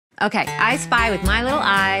Okay, I spy with my little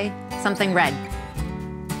eye something red.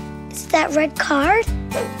 Is that red card?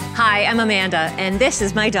 Hi, I'm Amanda, and this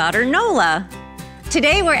is my daughter, Nola.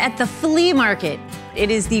 Today we're at the flea market.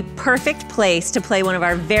 It is the perfect place to play one of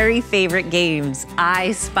our very favorite games,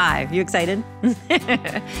 I Spy. You excited?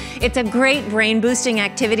 It's a great brain-boosting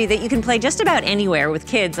activity that you can play just about anywhere with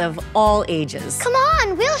kids of all ages. Come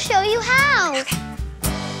on, we'll show you how. Okay.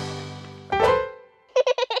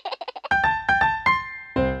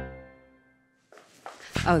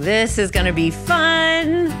 Oh, this is gonna be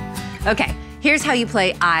fun. Okay, here's how you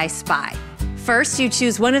play I Spy. First, you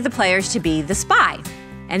choose one of the players to be the spy.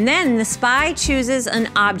 And then the spy chooses an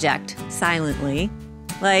object silently,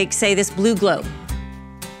 like say this blue globe,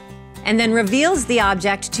 and then reveals the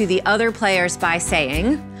object to the other players by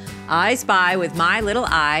saying, I spy with my little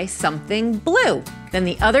eye something blue. Then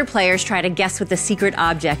the other players try to guess what the secret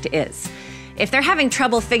object is. If they're having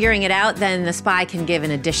trouble figuring it out, then the spy can give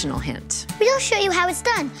an additional hint. We'll show you how it's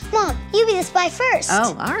done. Mom, you be the spy first.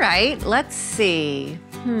 Oh, all right, let's see.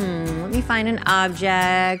 Let me find an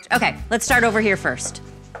object. Okay, let's start over here first.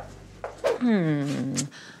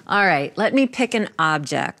 All right, let me pick an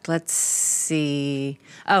object. Let's see.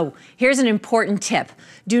 Oh, here's an important tip.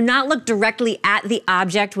 Do not look directly at the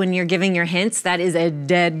object when you're giving your hints. That is a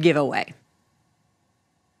dead giveaway.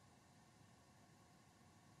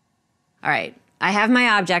 All right, I have my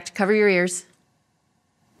object. Cover your ears.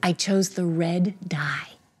 I chose the red dye.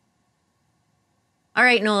 All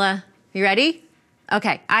right, Nola, you ready?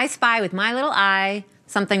 Okay, I spy with my little eye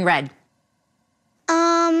something red.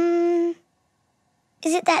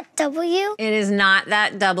 Is it that W? It is not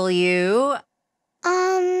that W.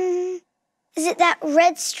 Is it that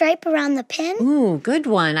red stripe around the pin? Ooh, good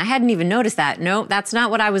one. I hadn't even noticed that. No, that's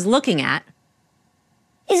not what I was looking at.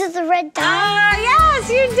 Is it the red dye? Ah, yes,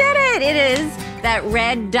 you did it. It is that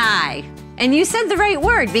red dye. And you said the right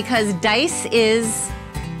word because dice is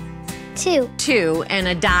 2 and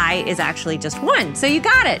a die is actually just 1. So you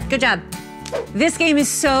got it. Good job. This game is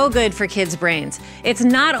so good for kids' brains. It's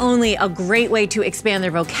not only a great way to expand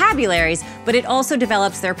their vocabularies, but it also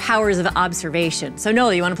develops their powers of observation. So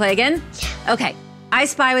Nola, you want to play again? Yeah. Okay. I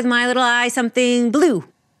spy with my little eye something blue.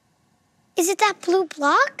 Is it that blue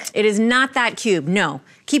block? It is not that cube, no.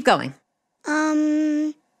 Keep going.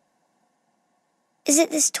 Is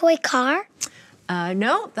it this toy car?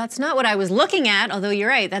 No, that's not what I was looking at, although you're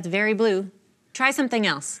right, that's very blue. Try something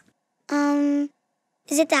else. Is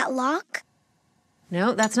it that lock?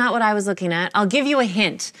 No, that's not what I was looking at. I'll give you a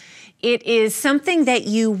hint. It is something that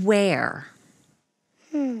you wear.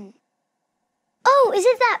 Oh, is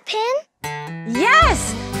it that pin?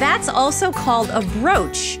 Yes, that's also called a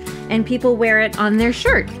brooch, and people wear it on their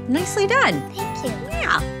shirt. Nicely done. Thank you.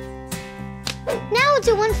 Yeah. Now we'll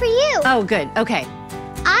do one for you. Oh, good, okay.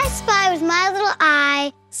 I spy with my little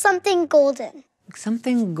eye something golden.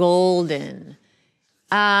 Something golden.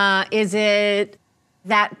 Is it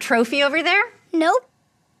that trophy over there? Nope.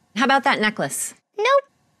 How about that necklace?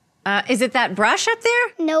 Nope. Is it that brush up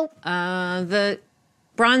there? Nope. The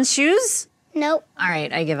bronze shoes? Nope. All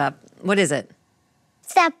right, I give up. What is it?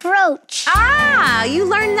 It's that brooch. Ah, you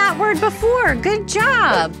learned that word before. Good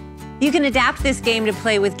job. You can adapt this game to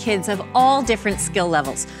play with kids of all different skill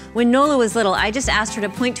levels. When Nola was little, I just asked her to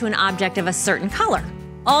point to an object of a certain color.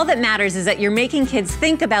 All that matters is that you're making kids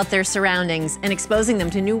think about their surroundings and exposing them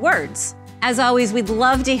to new words. As always, we'd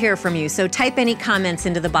love to hear from you, so type any comments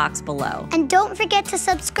into the box below. And don't forget to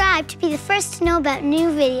subscribe to be the first to know about new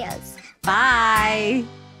videos. Bye.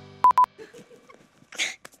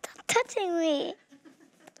 Stop touching me.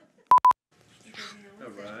 All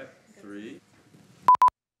right, 3.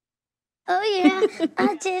 Oh yeah,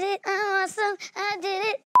 I did it, I'm awesome, I did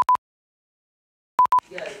it.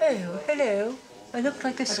 Oh, hello. I look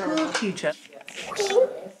like a school teacher.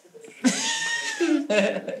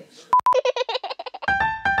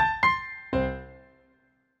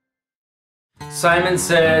 Simon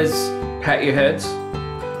says, pat your heads.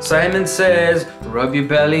 Simon says, rub your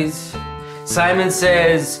bellies. Simon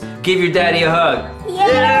says, give your daddy a hug.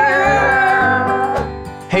 Yeah!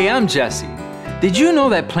 Hey, I'm Jesse. Did you know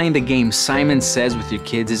that playing the game Simon Says with your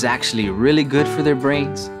kids is actually really good for their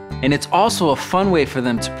brains? And it's also a fun way for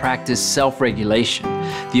them to practice self-regulation,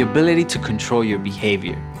 the ability to control your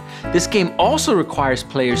behavior. This game also requires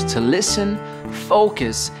players to listen,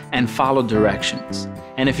 focus, and follow directions.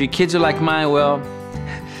 And if your kids are like mine, well,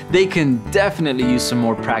 they can definitely use some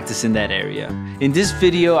more practice in that area. In this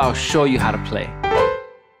video, I'll show you how to play.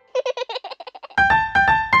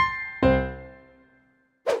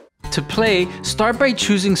 To play, start by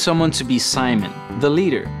choosing someone to be Simon, the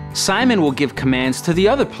leader. Simon will give commands to the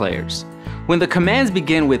other players. When the commands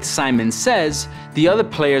begin with Simon Says, the other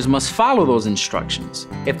players must follow those instructions.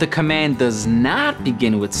 If the command does not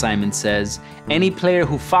begin with Simon Says, any player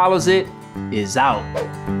who follows it is out.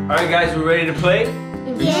 All right, guys, we ready to play?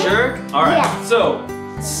 You Yeah. sure? All right. Yeah. So,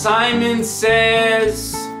 Simon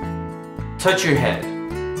says, touch your head.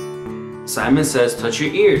 Simon says, touch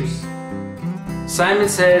your ears. Simon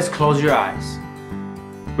says, close your eyes.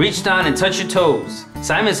 Reach down and touch your toes.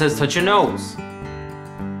 Simon says, touch your nose.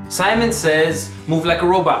 Simon says, move like a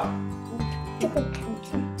robot.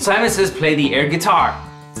 Simon says, play the air guitar.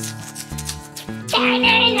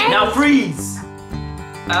 Now freeze.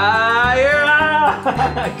 I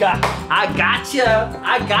gotcha.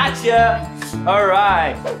 All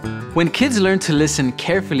right. When kids learn to listen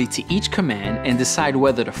carefully to each command and decide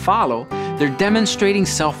whether to follow, they're demonstrating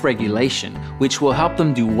self-regulation, which will help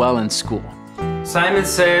them do well in school. Simon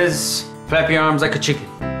says, flap your arms like a chicken.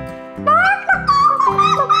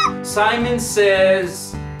 Simon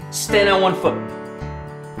says, stand on one foot.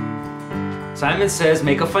 Simon says,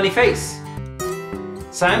 make a funny face.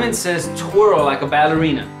 Simon says, twirl like a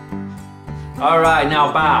ballerina. All right,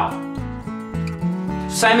 now bow.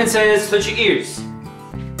 Simon says, touch your ears.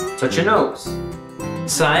 Touch your nose.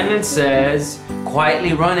 Simon says,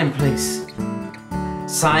 quietly run in place.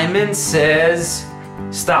 Simon says,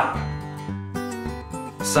 stop.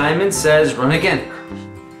 Simon says, run again.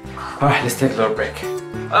 All right, let's take a little break.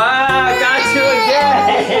 I got you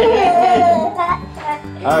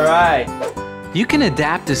again. All right. You can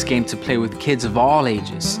adapt this game to play with kids of all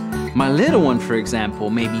ages. My little one, for example,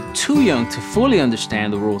 may be too young to fully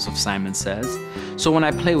understand the rules of Simon Says. So when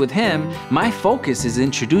I play with him, my focus is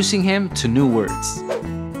introducing him to new words.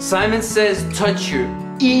 Simon says, touch your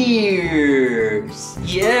ears.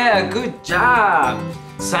 Yeah, good job.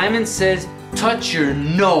 Simon says, touch your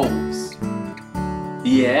nose.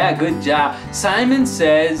 Yeah, good job. Simon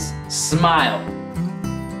says, smile.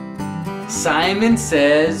 Simon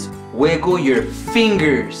says, wiggle your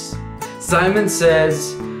fingers. Simon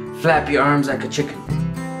says, flap your arms like a chicken.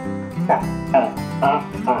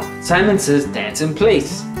 Simon says, dance in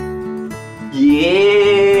place.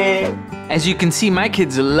 Yeah. As you can see, my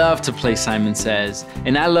kids love to play Simon Says,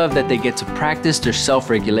 and I love that they get to practice their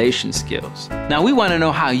self-regulation skills. Now we want to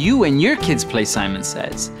know how you and your kids play Simon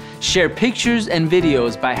Says. Share pictures and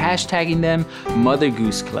videos by hashtagging them Mother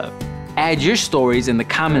Goose Club. Add your stories in the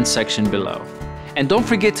comments section below. And don't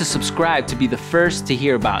forget to subscribe to be the first to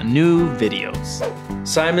hear about new videos.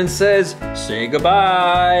 Simon says, say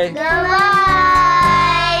goodbye. Goodbye.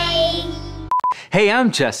 Hey,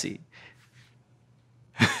 I'm Jesse.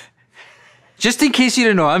 Just in case you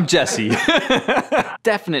didn't know, I'm Jesse.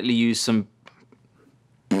 Definitely use some.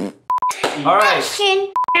 All right.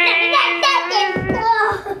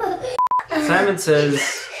 Simon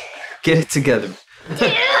says, get it together.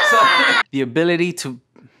 The ability to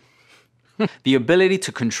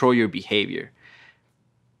control your behavior.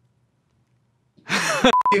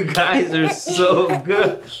 You guys are so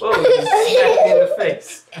good. Whoa, just smacked me in the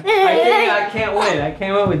face. I can't win. I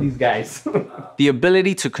can't win with these guys. The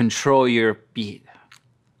ability to control your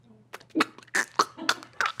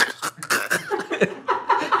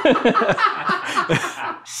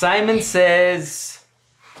Simon says,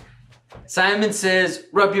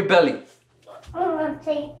 rub your belly.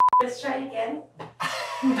 Let's try it again.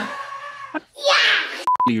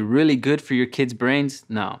 really good for your kids' brains?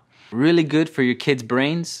 No. Really good for your kids'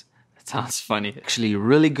 brains? That sounds funny. Actually,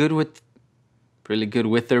 really good with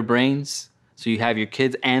their brains. So you have your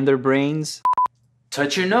kids and their brains.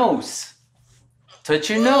 Touch your nose. Touch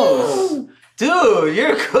your nose. Dude,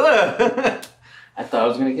 you're good. I thought I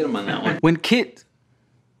was gonna get him on that one. When kids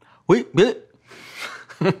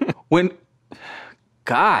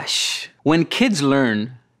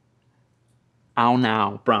learn, ow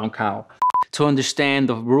now, brown cow, to understand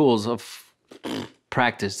the rules of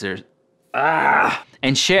practice their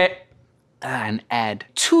and share and add.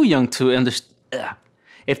 Too young to understand.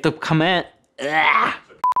 If the command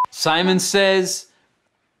Simon says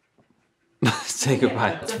say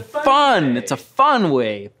goodbye. It's fun. It's a fun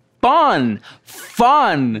way. Fun.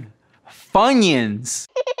 Funyuns.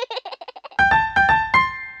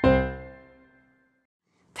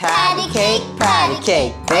 Patty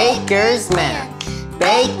cake, baker's man.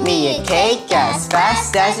 Bake me a cake as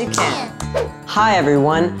fast as you can. Hi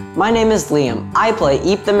everyone, my name is Liam. I play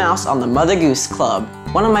Eep the Mouse on the Mother Goose Club.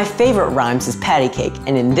 One of my favorite rhymes is patty cake,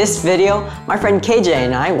 and in this video, my friend KJ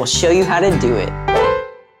and I will show you how to do it.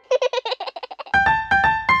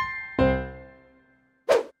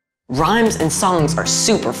 Rhymes and songs are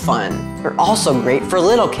super fun. They're also great for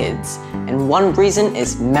little kids, and one reason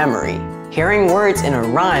is memory. Hearing words in a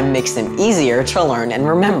rhyme makes them easier to learn and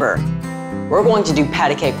remember. We're going to do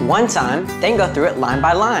patty cake one time, then go through it line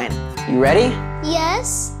by line. You ready?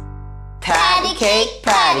 Yes. Patty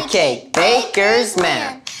cake, baker's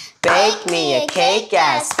man. Bake me a cake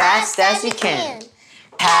as fast as you can.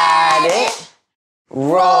 Pat it,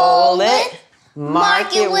 roll it,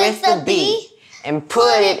 mark it with a B, and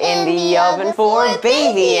put it in the oven for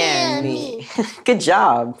baby and me. Good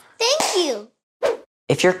job. Thank you.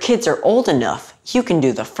 If your kids are old enough, you can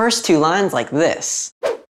do the first two lines like this.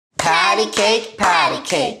 Patty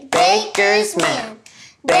cake, baker's man.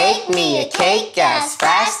 Bake me a cake as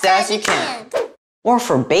fast as you can. Or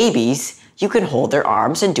for babies, you can hold their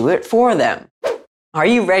arms and do it for them. Are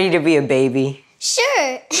you ready to be a baby?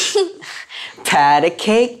 Sure. Patty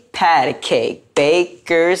cake,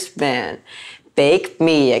 baker's man. Bake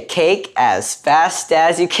me a cake as fast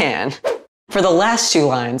as you can. For the last two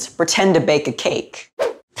lines, pretend to bake a cake.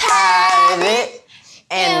 Pat it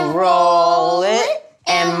and roll it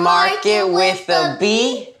and mark it with a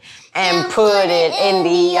B and put it in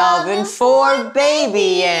the oven for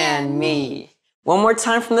baby and me. One more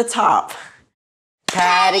time from the top.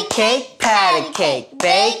 Patty cake,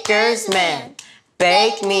 baker's man.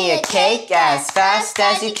 Bake me a cake as fast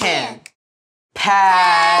as you can.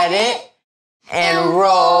 Pat it and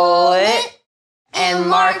roll it and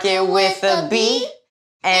mark it with a B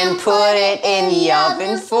and put it in the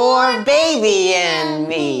oven for baby and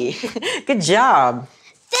me. Good job.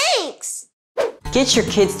 Thanks. Get your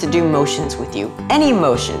kids to do motions with you, any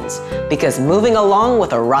motions, because moving along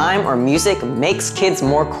with a rhyme or music makes kids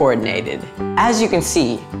more coordinated. As you can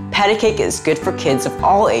see, patty cake is good for kids of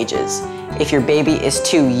all ages. If your baby is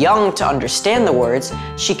too young to understand the words,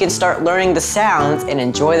 she can start learning the sounds and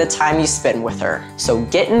enjoy the time you spend with her. So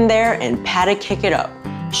get in there and patty cake it up.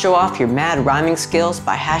 Show off your mad rhyming skills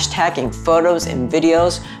by hashtagging photos and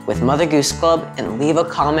videos with Mother Goose Club and leave a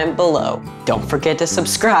comment below. Don't forget to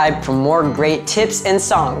subscribe for more great tips and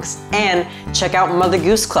songs. And check out Mother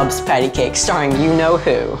Goose Club's patty cake starring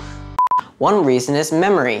you-know-who. One reason is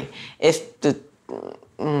memory. If the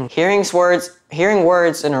hearing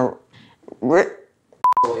words in a There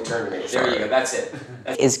you go, that's it.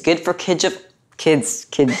 is good for kids.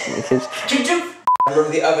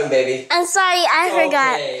 Remember the oven, baby. I'm sorry, I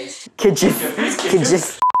forgot.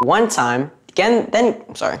 Kids. One time, again,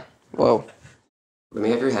 then, sorry, whoa. Let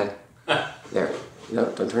me have your head. There. No,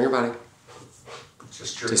 don't turn your body.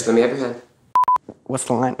 Just let me have your head. What's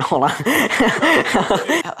the line? Hold on.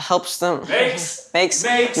 Helps them. Makes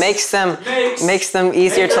them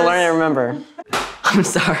easier to learn and remember. I'm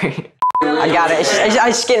sorry. I got it. I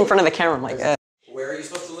just get in front of the camera. I'm like, Where are you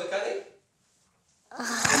supposed to look, honey?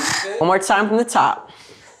 One more time from the top.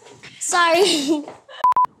 Sorry.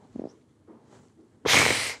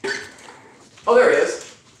 Oh, there he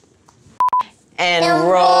is. And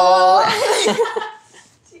roll.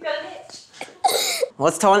 You got an itch.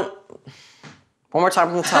 Let's tone. One more time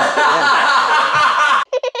from the top. Yeah.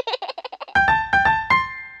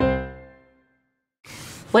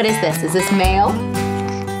 What is this? Is this mail?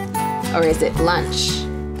 Or is it lunch?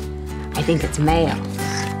 I think it's mail.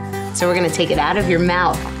 So we're gonna take it out of your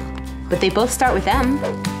mouth. But they both start with M.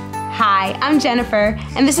 Hi, I'm Jennifer,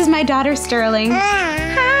 and this is my daughter Sterling.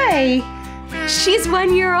 Hi! She's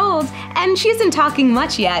 1 year old, and she isn't talking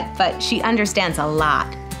much yet, but she understands a lot.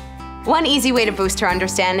 One easy way to boost her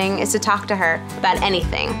understanding is to talk to her about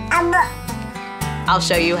anything. I'll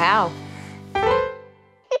show you how.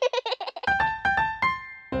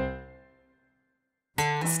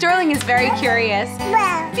 Sterling is very curious.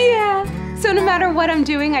 Yeah, so no matter what I'm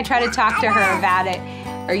doing, I try to talk to her about it.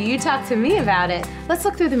 Or you talk to me about it. Let's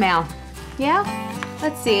look through the mail. Yeah?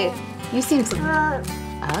 Let's see. You seem to...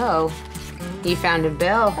 Oh, you found a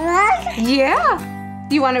bill. Yeah.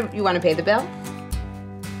 You wanna pay the bill?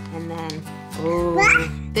 And then, ooh,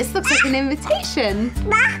 this looks like an invitation.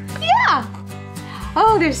 Yeah.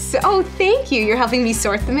 Oh, thank you. You're helping me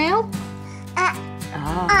sort the mail?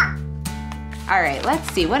 Oh. All right, let's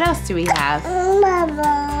see. What else do we have?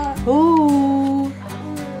 Ooh.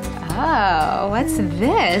 Oh, what's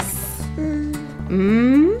this?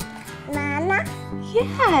 Nana?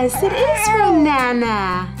 Yes, it is from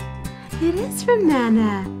Nana. It is from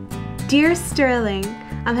Nana. Dear Sterling,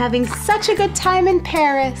 I'm having such a good time in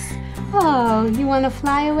Paris. Oh, you want to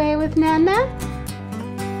fly away with Nana?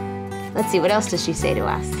 Let's see, what else does she say to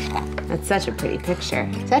us? That's such a pretty picture.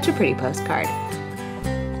 Such a pretty postcard.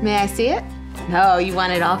 May I see it? No, you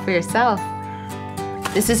want it all for yourself.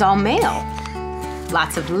 This is all mail.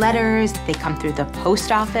 Lots of letters, they come through the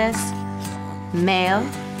post office. Mail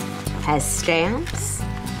has stamps.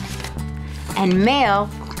 And mail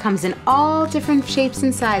comes in all different shapes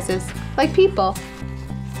and sizes, like people.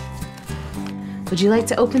 Would you like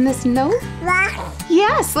to open this note?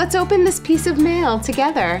 Yes, let's open this piece of mail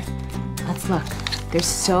together. Let's look. There's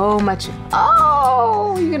so much.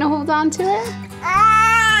 Oh, you gonna hold on to it?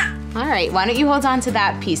 All right, why don't you hold on to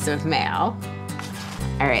that piece of mail?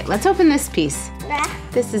 All right, let's open this piece.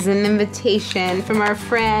 This is an invitation from our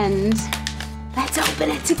friend. Let's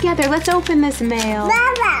open it together. Let's open this mail.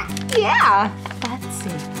 Yeah. Let's see.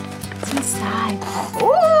 What's inside?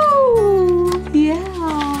 Ooh, yeah.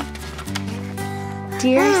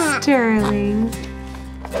 Dear Sterling.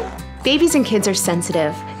 Babies and kids are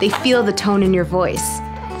sensitive. They feel the tone in your voice.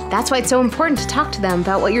 That's why it's so important to talk to them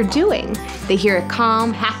about what you're doing. They hear a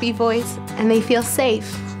calm, happy voice, and they feel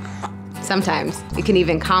safe. Sometimes it can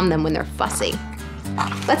even calm them when they're fussy.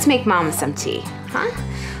 Let's make Mama some tea, huh?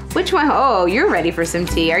 Which one? Oh, you're ready for some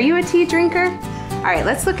tea. Are you a tea drinker? All right,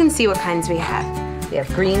 let's look and see what kinds we have. We have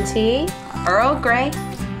green tea, Earl Grey,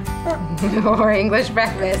 or English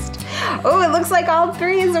breakfast. Oh, it looks like all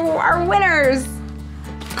three are winners.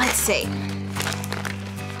 Let's see.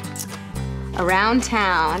 Around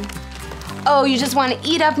town. Oh, you just want to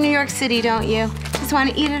eat up New York City, don't you? Just want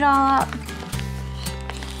to eat it all up.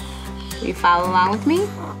 Will you follow along with me?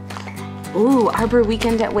 Ooh, Arbor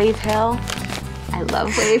Weekend at Wave Hill. I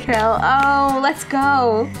love Wave Hill. Oh, let's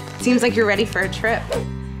go. Seems like you're ready for a trip.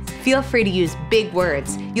 Feel free to use big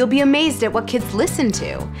words. You'll be amazed at what kids listen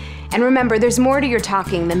to. And remember, there's more to your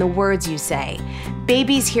talking than the words you say.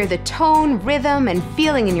 Babies hear the tone, rhythm, and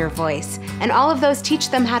feeling in your voice, and all of those teach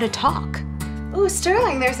them how to talk. Ooh,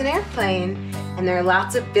 Sterling, there's an airplane. And there are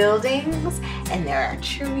lots of buildings, and there are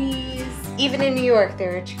trees. Even in New York,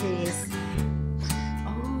 there are trees.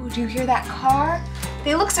 Oh, do you hear that car?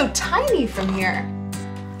 They look so tiny from here.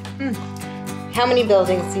 How many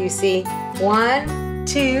buildings do you see? 1,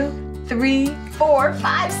 2, 3, 4,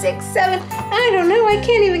 5, 6, 7. I don't know, I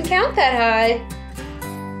can't even count that high.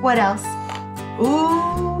 What else?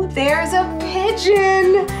 Ooh, there's a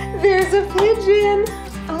pigeon. There's a pigeon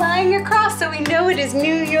flying across, so we know it is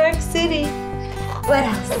New York City. What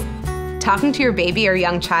else? Talking to your baby or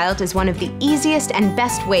young child is one of the easiest and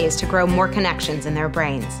best ways to grow more connections in their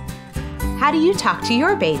brains. How do you talk to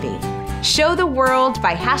your baby? Show the world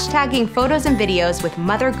by hashtagging photos and videos with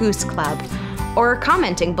Mother Goose Club or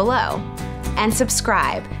commenting below. And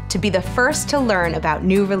subscribe to be the first to learn about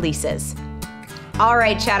new releases. All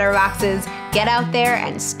right, Chatterboxes, get out there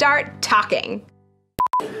and start talking.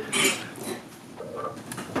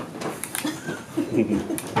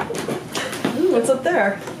 What's up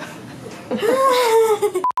there?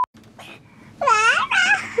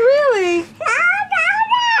 Really?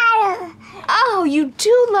 Oh, you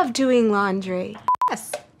do love doing laundry.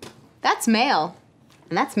 Yes, that's mail.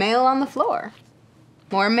 And that's mail on the floor.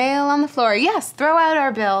 More mail on the floor. Yes, throw out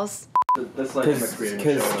our bills. That's like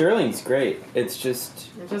because Sterling's great. It's just...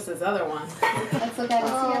 There's just this other one. Let's look at it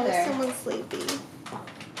together. Someone's sleepy.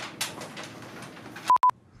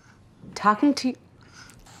 Talking to...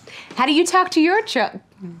 How do you talk to your child?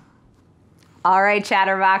 All right,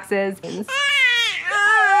 Chatterboxes. Yeah.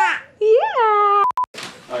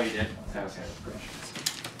 Oh, you did? Okay.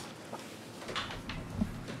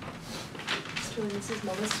 This is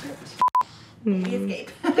Mama's script. Baby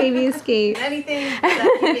escape. Baby escape. Anything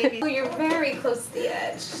that baby. Oh, you're very close to the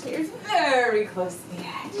edge. You're very close to the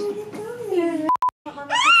edge. Yeah.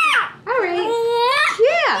 All right.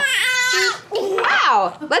 Yeah.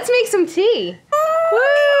 Wow. Let's make some tea. Woo!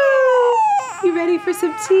 You ready for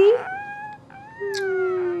some tea?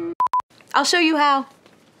 I'll show you how.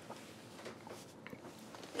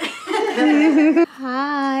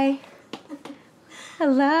 Hi.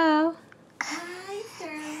 Hello.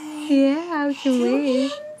 Yeah, how can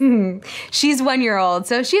we? She's 1 year old,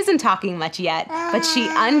 so she isn't talking much yet, but she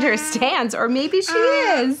understands, or maybe she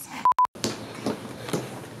is.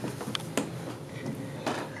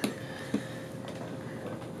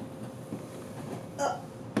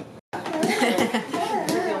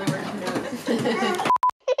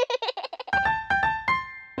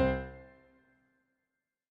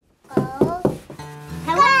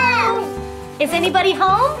 Hello. Is anybody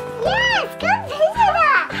home? Yes, come visit us.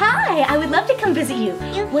 Hi, I would love to come visit you.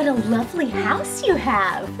 What a lovely house you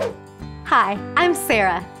have. Hi, I'm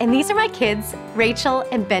Sarah, and these are my kids, Rachel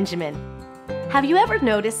and Benjamin. Have you ever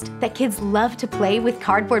noticed that kids love to play with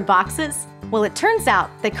cardboard boxes? Well, it turns out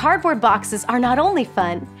that cardboard boxes are not only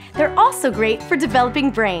fun, they're also great for developing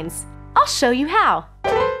brains. I'll show you how.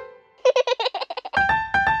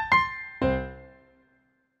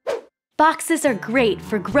 Boxes are great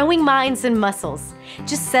for growing minds and muscles.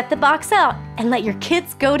 Just set the box out and let your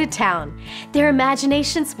kids go to town. Their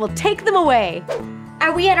imaginations will take them away.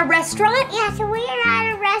 Are we at a restaurant? Yes, we are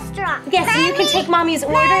at a restaurant. Yes, so you can take Mommy's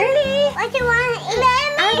order. Mommy, what do you want to eat?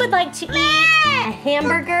 I would like to eat a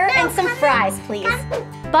hamburger and some fries, please.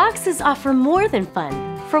 Boxes offer more than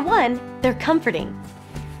fun. For one, they're comforting.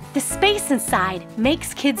 The space inside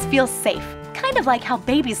makes kids feel safe, kind of like how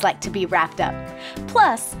babies like to be wrapped up.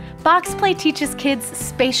 Plus, box play teaches kids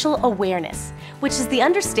spatial awareness, which is the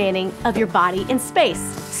understanding of your body in space.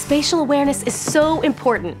 Spatial awareness is so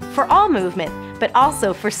important for all movement, but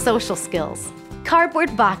also for social skills.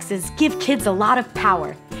 Cardboard boxes give kids a lot of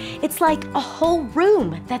power. It's like a whole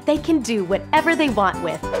room that they can do whatever they want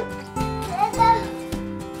with.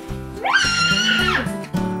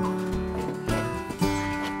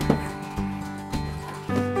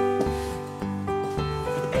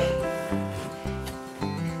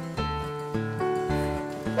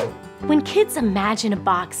 When kids imagine a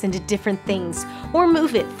box into different things or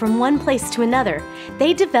move it from one place to another,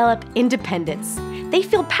 they develop independence. They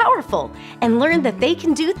feel powerful and learn that they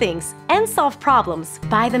can do things and solve problems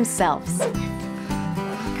by themselves.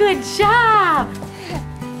 Good job!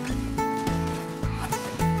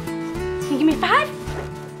 Can you give me 5?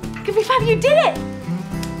 Give me 5, you did it!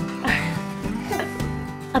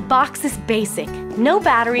 A box is basic. No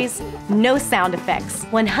batteries, no sound effects.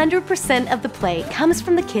 100% of the play comes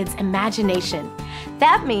from the kids' imagination.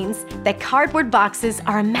 That means that cardboard boxes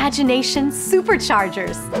are imagination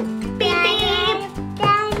superchargers. Beep, beep!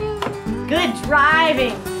 Good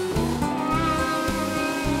driving!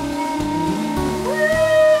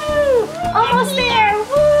 Woo! Almost there!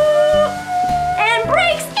 Woo! And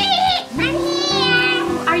brakes! I'm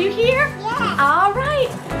here. Are you here? Yeah. All right.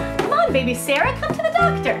 Come on, baby Sarah, come to the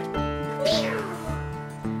doctor.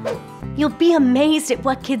 You'll be amazed at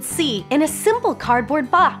what kids see in a simple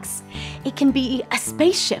cardboard box. It can be a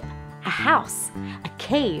spaceship, a house, a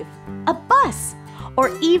cave, a bus,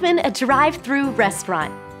 or even a drive-through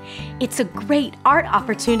restaurant. It's a great art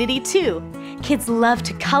opportunity too. Kids love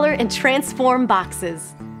to color and transform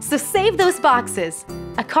boxes. So save those boxes.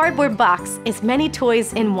 A cardboard box is many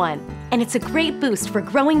toys in one, and it's a great boost for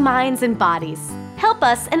growing minds and bodies. Help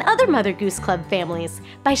us and other Mother Goose Club families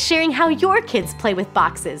by sharing how your kids play with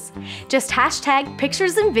boxes. Just hashtag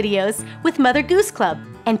pictures and videos with Mother Goose Club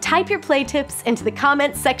and type your play tips into the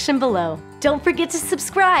comments section below. Don't forget to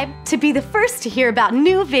subscribe to be the first to hear about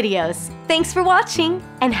new videos. Thanks for watching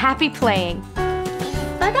and happy playing.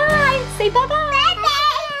 Bye-bye. Say bye-bye.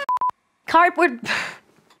 Bye-bye. Cardboard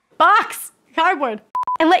box. Cardboard.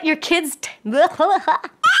 And let your kids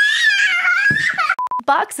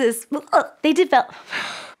boxes, they develop.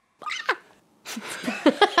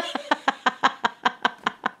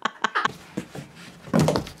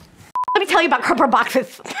 Let me tell you about cardboard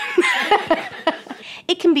boxes.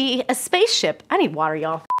 It can be a spaceship. I need water,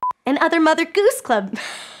 y'all. And other Mother Goose Club.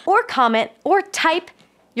 Or comment or type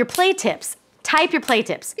your play tips. Type your play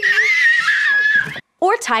tips.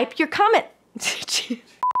 Or type your comment.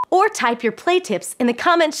 Or type your play tips in the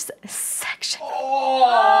comments section.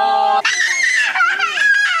 Oh.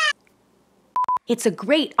 It's a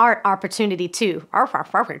great art opportunity too.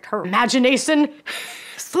 Imagination.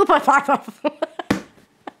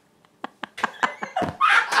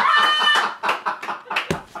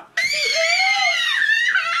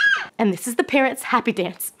 And this is the parents' happy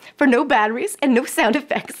dance for no batteries and no sound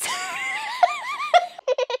effects.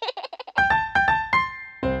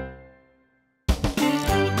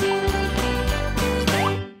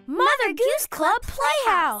 Mother Goose Club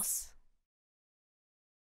Playhouse.